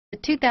The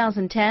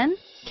 2010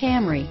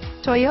 Camry.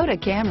 Toyota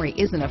Camry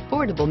is an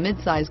affordable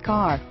midsize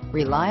car,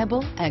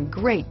 reliable and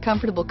great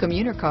comfortable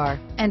commuter car,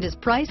 and is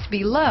priced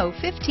below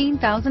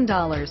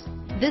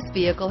 $15,000. This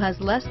vehicle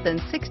has less than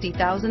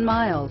 60,000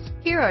 miles.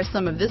 Here are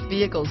some of this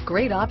vehicle's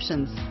great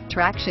options: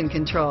 traction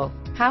control,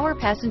 power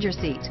passenger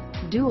seat,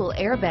 dual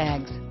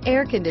airbags,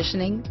 air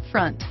conditioning,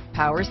 front,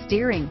 power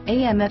steering,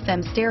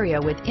 AM/FM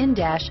stereo with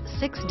in-dash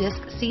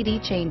 6-disc CD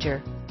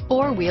changer,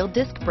 4-wheel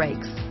disc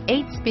brakes,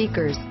 8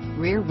 speakers,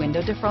 rear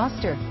window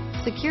defroster,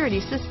 security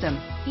system,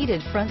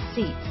 heated front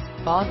seats,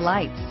 fog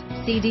lights,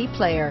 CD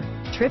player,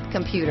 trip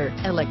computer,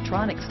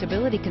 electronic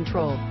stability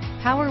control,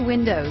 power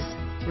windows,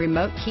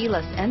 remote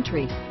keyless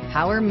entry,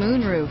 power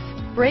moonroof,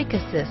 brake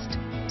assist,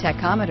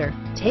 tachometer.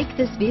 Take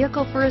this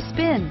vehicle for a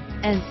spin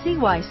and see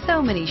why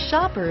so many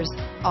shoppers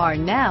are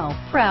now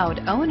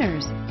proud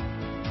owners.